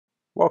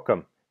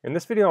Welcome. In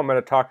this video I'm going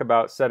to talk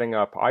about setting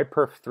up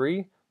iPerf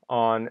 3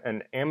 on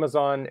an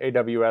Amazon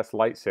AWS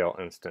Lightsail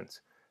instance.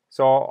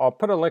 So I'll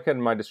put a link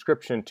in my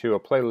description to a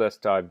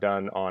playlist I've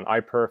done on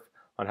iPerf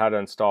on how to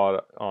install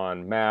it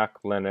on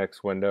Mac,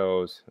 Linux,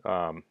 Windows,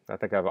 I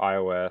think I have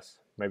iOS,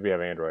 maybe I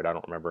have Android, I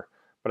don't remember.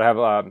 But I have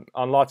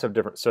on lots of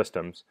different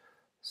systems.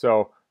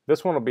 So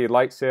this one will be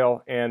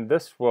Lightsail, and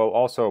this will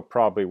also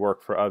probably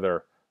work for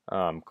other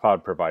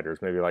cloud providers,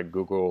 maybe like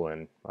Google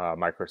and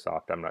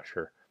Microsoft, I'm not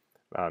sure.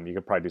 You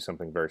could probably do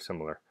something very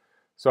similar.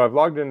 So I've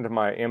logged into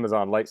my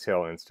Amazon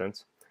Lightsail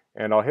instance,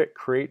 and I'll hit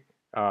create.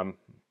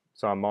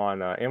 So I'm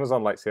on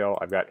Amazon Lightsail.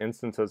 I've got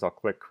instances. I'll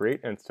click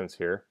create instance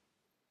here,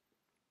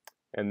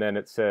 and then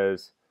it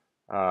says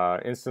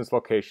instance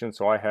location.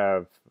 So I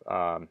have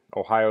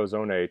Ohio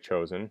Zone A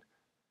chosen,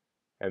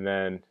 and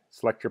then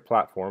select your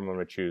platform. I'm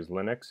going to choose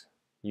Linux,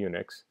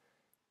 Unix.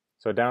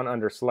 So down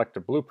under select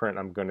a blueprint,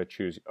 I'm going to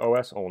choose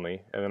OS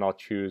only, and then I'll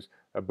choose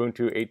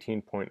Ubuntu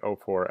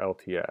 18.04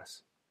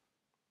 LTS.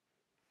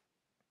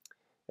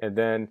 And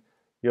then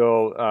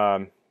you'll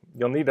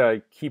need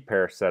a key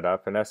pair set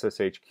up, an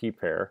SSH key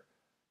pair,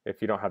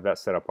 if you don't have that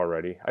set up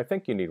already. I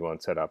think you need one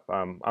set up.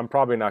 I'm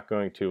probably not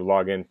going to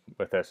log in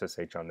with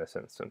SSH on this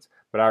instance,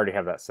 but I already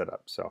have that set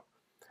up. So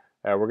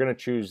we're going to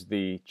choose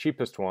the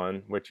cheapest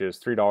one, which is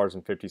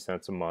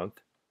 $3.50 a month,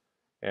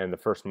 and the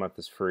first month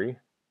is free.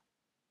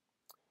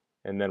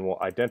 And then we'll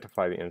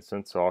identify the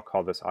instance, so I'll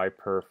call this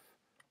iPerf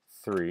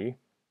 3.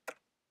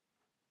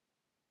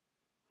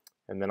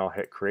 And then I'll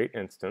hit create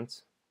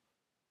instance.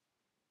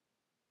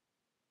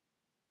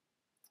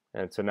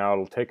 And so now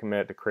it'll take a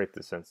minute to create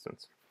this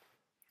instance.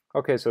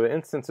 Okay, so the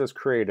instance is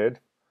created.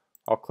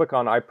 I'll click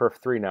on iPerf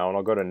 3 now, and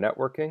I'll go to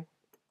networking.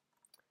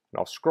 And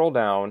I'll scroll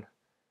down,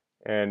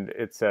 and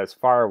it says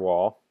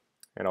firewall.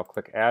 And I'll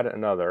click add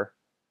another.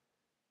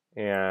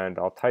 And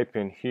I'll type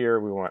in here,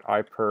 we want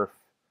iPerf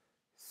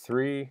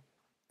 3.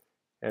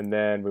 And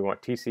then we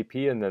want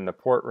TCP, and then the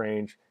port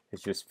range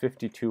is just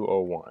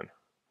 5201.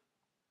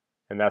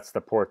 And that's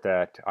the port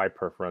that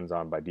iPerf runs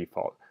on by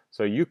default.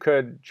 So you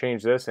could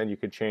change this, and you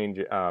could change,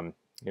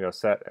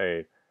 set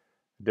a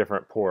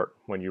different port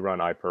when you run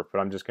iPerf, but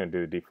I'm just going to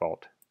do the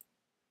default.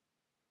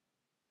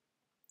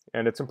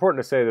 And it's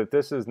important to say that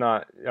this is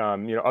not,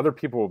 other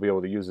people will be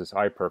able to use this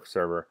iPerf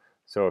server.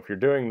 So if you're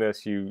doing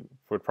this, you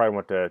would probably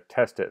want to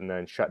test it and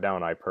then shut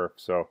down iPerf,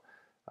 so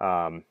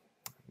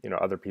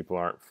other people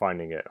aren't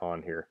finding it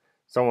on here.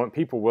 So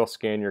people will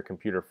scan your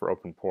computer for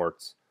open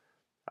ports,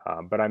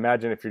 but I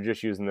imagine if you're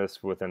just using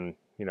this within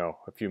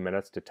a few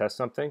minutes to test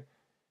something,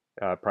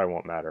 probably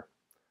won't matter.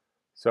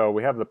 So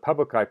we have the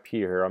public IP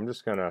here. I'm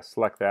just going to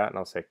select that, and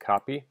I'll say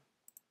copy.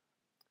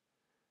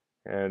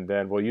 And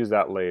then we'll use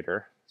that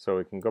later. So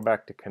we can go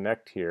back to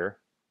connect here.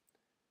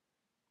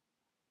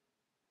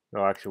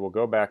 No, actually, we'll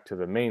go back to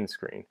the main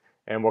screen.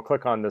 And we'll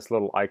click on this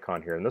little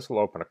icon here, and this will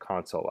open a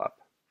console up.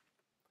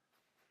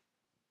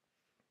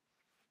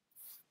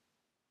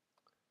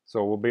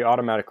 So we'll be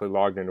automatically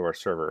logged into our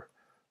server.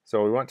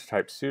 So we want to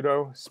type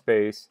sudo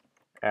space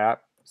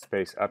app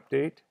space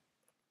update,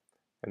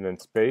 and then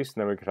space,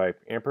 and then we can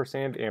type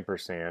ampersand,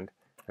 ampersand,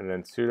 and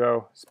then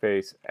sudo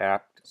space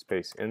apt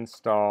space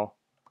install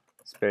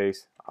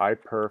space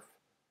iPerf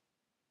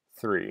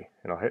 3,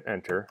 and I'll hit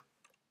enter.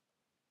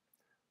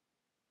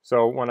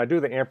 So when I do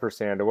the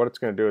ampersand, what it's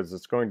going to do is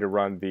it's going to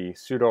run the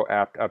sudo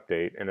apt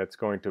update, and it's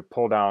going to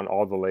pull down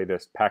all the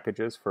latest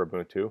packages for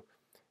Ubuntu.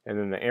 And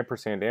then the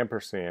ampersand,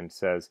 ampersand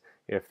says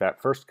if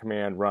that first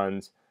command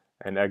runs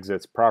and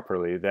exits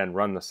properly, then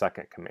run the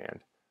second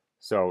command.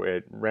 So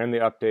it ran the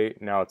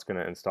update, now it's going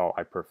to install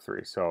iPerf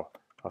 3. So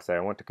I'll say I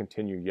want to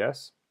continue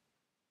yes.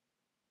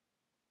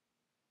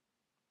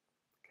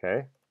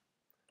 Okay,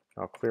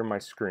 I'll clear my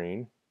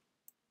screen.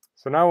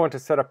 So now I want to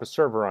set up a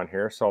server on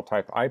here, so I'll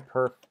type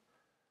iPerf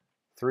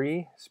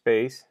 3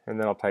 space, and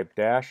then I'll type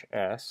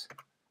 -s,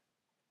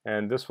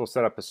 and this will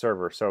set up a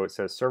server. So it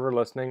says server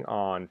listening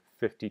on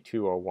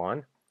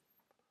 5201.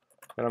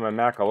 Then on my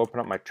Mac, I'll open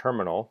up my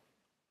terminal,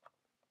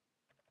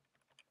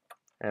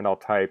 and I'll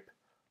type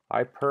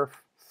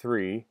iPerf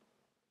 3-C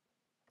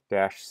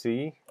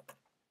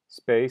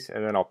space,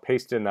 and then I'll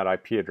paste in that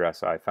IP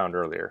address I found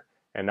earlier.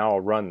 And now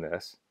I'll run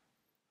this,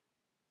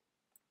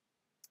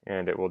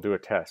 and it will do a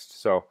test.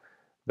 So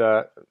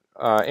the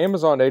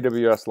Amazon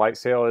AWS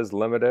Lightsail is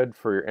limited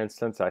for your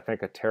instance, I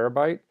think, 1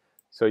 terabyte.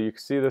 So you can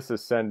see this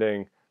is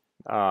sending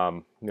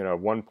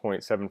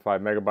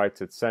 1.75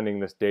 megabytes. It's sending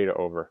this data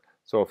over.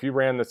 So if you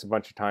ran this a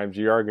bunch of times,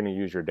 you are going to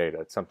use your data.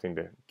 It's something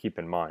to keep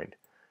in mind.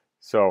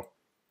 So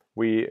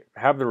we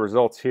have the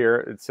results here.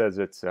 It says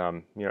it's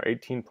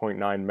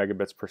 18.9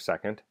 megabits per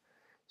second.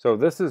 So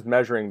this is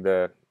measuring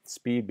the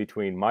speed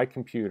between my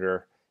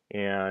computer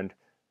and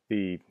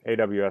the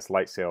AWS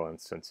Lightsail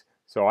instance.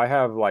 So I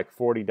have like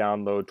 40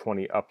 download,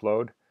 20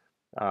 upload,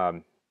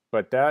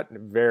 but that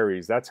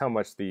varies. That's how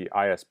much the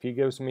ISP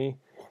gives me.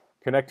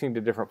 Connecting to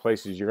different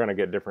places, you're going to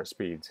get different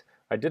speeds.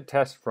 I did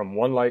test from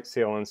one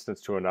Lightsail instance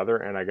to another,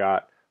 and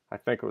I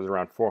think it was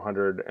around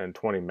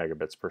 420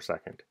 megabits per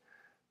second.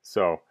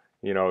 So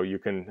you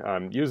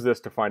can use this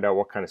to find out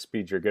what kind of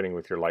speed you're getting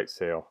with your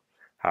Lightsail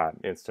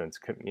instance,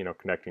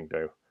 connecting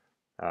to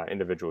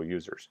individual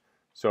users.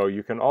 So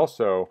you can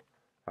also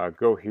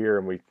go here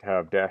and we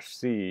have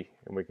 -C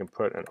and we can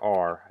put an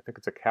R. I think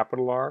it's a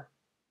capital R.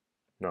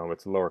 No,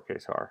 it's a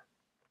lowercase r.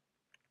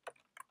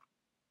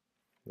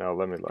 Now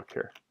let me look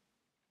here.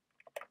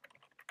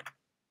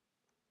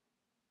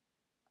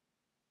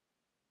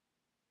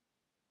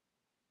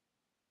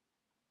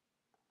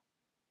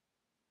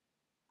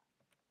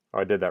 Oh,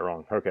 I did that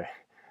wrong. Okay.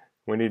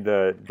 We need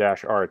the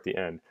 -R at the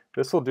end.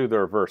 This will do the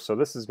reverse. So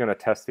this is going to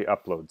test the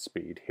upload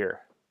speed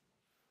here.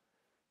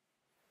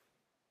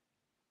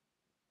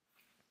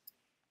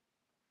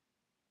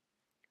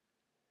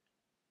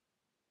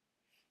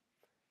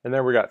 And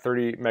then we got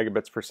 30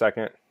 megabits per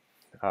second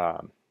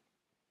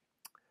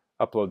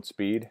upload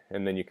speed,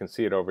 and then you can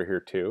see it over here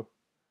too.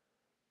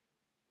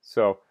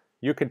 So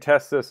you could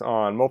test this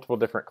on multiple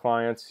different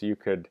clients.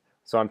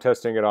 So I'm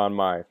testing it on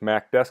my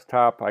Mac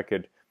desktop. I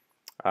could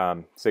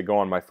say go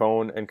on my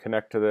phone and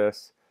connect to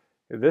this.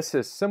 This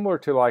is similar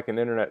to like an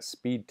internet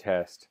speed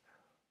test,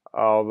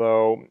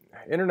 although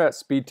internet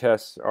speed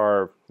tests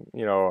are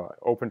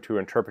open to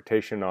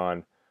interpretation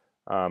on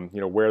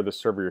where the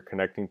server you're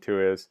connecting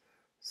to is.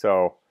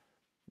 So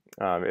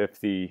if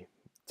the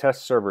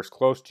test server is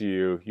close to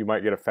you, you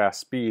might get a fast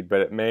speed,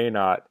 but it may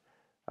not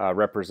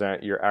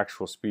represent your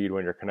actual speed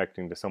when you're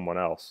connecting to someone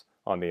else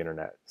on the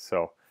internet.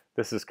 So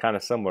this is kind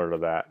of similar to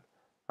that.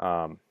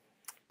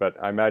 But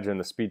I imagine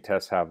the speed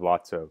tests have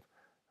lots of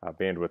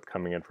bandwidth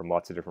coming in from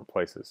lots of different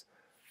places.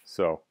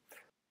 So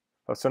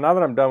now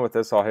that I'm done with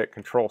this, I'll hit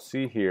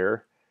Control-C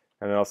here,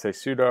 and then I'll say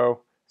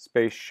sudo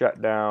space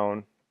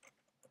shutdown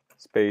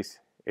space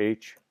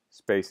H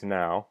space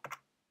now.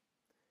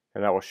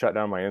 And that will shut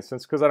down my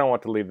instance because I don't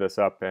want to leave this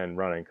up and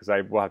running because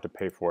I will have to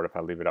pay for it if I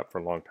leave it up for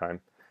a long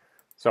time.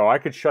 So I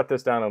could shut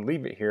this down and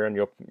leave it here, and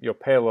you'll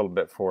pay a little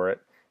bit for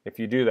it if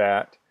you do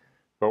that.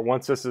 But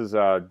once this is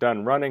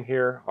done running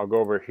here, I'll go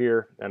over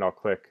here and I'll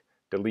click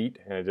delete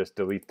and just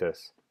delete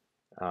this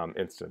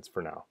instance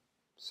for now.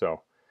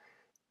 So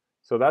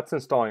that's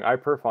installing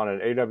iPerf on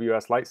an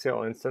AWS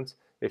Lightsail instance.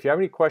 If you have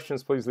any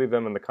questions, please leave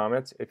them in the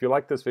comments. If you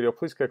like this video,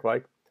 please click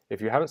like. If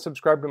you haven't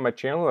subscribed to my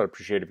channel, I'd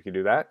appreciate it if you could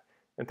do that.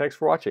 And thanks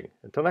for watching.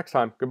 Until next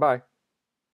time, goodbye.